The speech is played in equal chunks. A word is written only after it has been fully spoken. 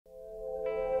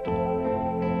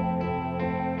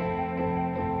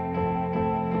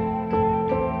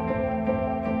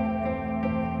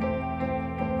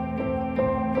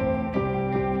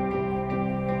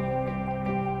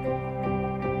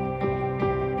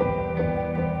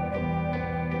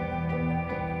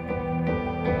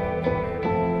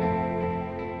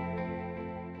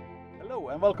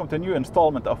welcome to a new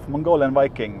installment of Mongolian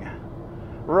Viking.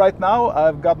 Right now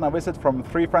I've gotten a visit from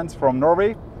 3 friends from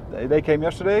Norway. They came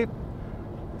yesterday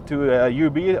to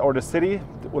UB, or the city,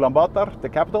 to Ulaanbaatar, the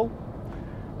capital.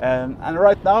 And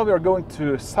right now we are going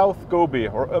to South Gobi,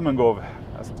 or Umengov,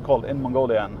 as it's called in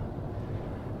Mongolian.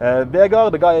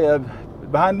 Vegard, the guy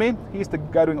behind me, he's the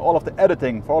guy doing all of the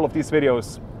editing for all of these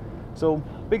videos. So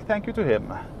big thank you to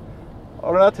him.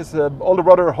 Other than that, his older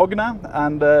brother Hogne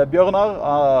and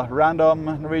Bjørnar, a random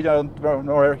Norwegian, don't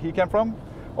know where he came from,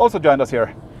 also joined us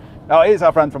here. Now he's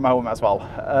a friend from home as well.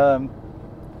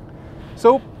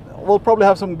 So we'll probably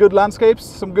have some good landscapes,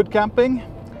 some good camping,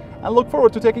 and look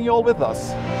forward to taking you all with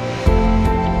us.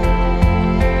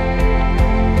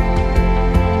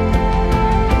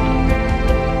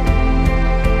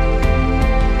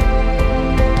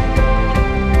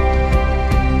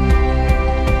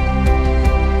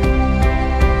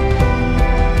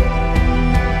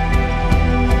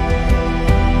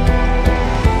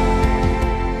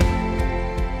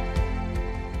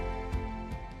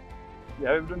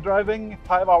 Yeah, we've been driving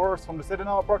 5 hours from the city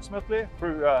now approximately,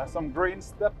 through some green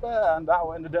steppe and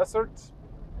now in the desert.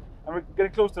 And we're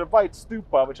getting close to the White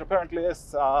Stupa, which apparently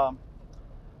is a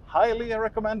highly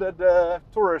recommended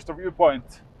tourist or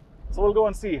viewpoint. So we'll go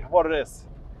and see what it is.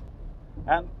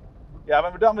 And yeah,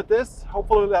 when we're done with this,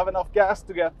 hopefully we'll have enough gas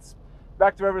to get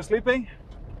back to where we're sleeping.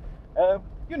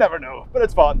 You never know, but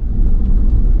it's fun.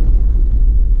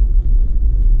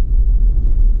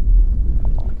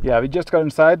 Yeah, we just got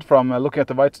inside from looking at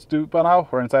the White Stupa now.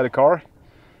 We're inside the car.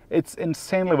 It's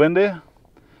insanely windy,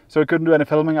 so we couldn't do any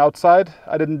filming outside.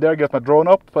 I didn't dare get my drone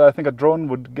up, but I think a drone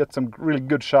would get some really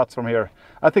good shots from here.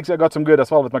 I think I got some good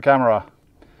as well with my camera.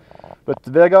 But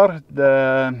Vegard,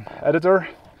 the editor,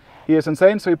 he is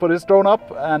insane, so he put his drone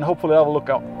up and hopefully that will look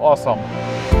awesome.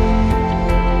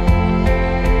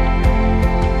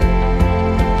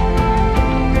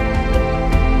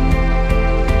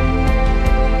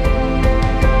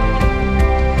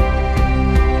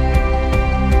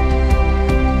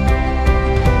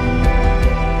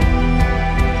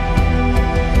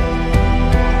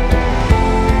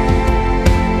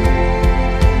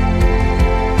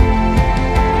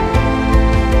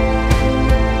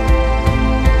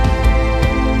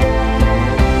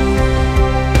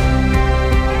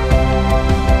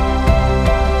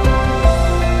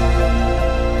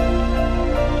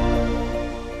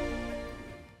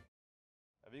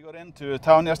 To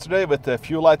town yesterday with the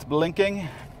fuel light blinking.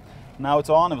 Now it's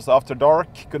on. It was after dark.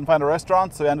 Couldn't find a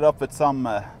restaurant, so we ended up with some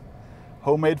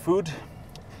homemade food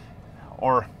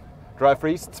or dry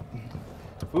freezed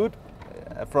food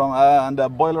from and a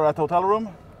boiler at the hotel room.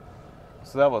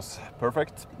 So that was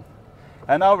perfect.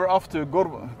 And now we're off to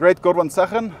Great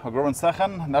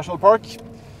Khongor National Park.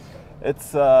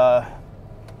 It's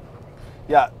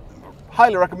yeah,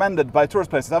 highly recommended by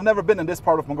tourist places. I've never been in this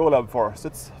part of Mongolia before, so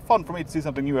it's fun for me to see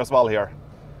something new as well here.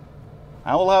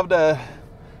 And we'll have the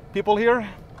people here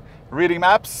reading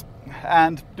maps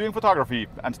and doing photography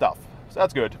and stuff, so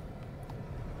that's good.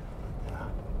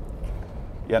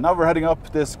 Yeah, now we're heading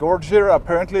up this gorge here.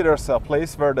 Apparently there's a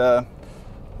place where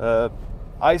the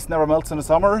ice never melts in the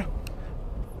summer.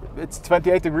 It's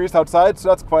 28 degrees outside, so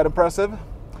that's quite impressive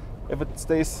if it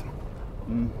stays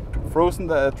frozen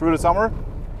through the summer.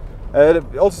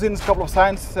 I've also seen a couple of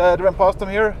signs driven past them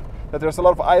here that there's a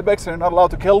lot of ibex and you're not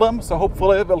allowed to kill them, so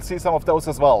hopefully we'll see some of those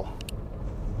as well.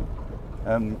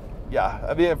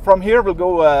 Yeah, from here we'll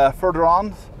go further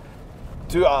on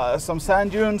to some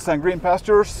sand dunes and green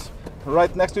pastures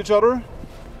right next to each other,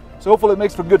 so hopefully it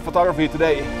makes for good photography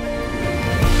today.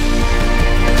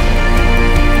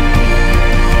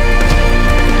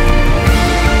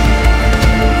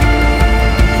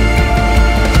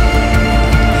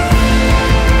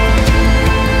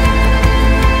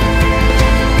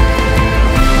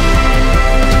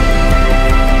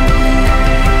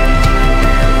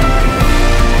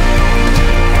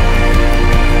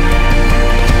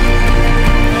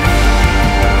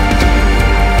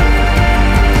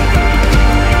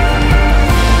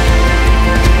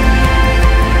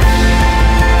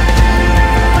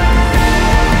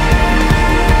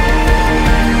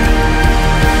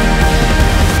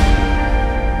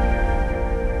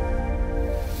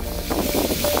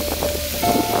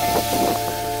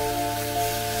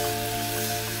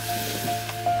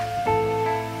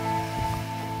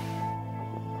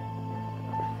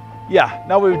 Yeah,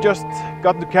 now we've just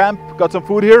gotten to camp, got some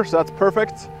food here, so that's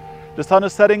perfect. The sun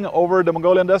is setting over the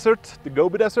Mongolian desert, the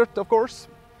Gobi Desert, of course.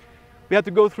 We had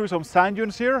to go through some sand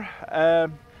dunes here.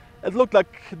 It looked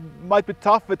like it might be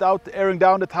tough without airing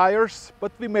down the tires,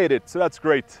 but we made it, so that's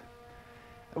great.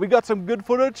 We got some good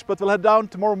footage, but we'll head down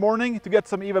tomorrow morning to get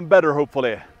some even better,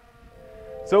 hopefully.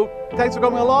 So thanks for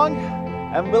coming along,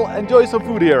 and we'll enjoy some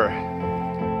food here.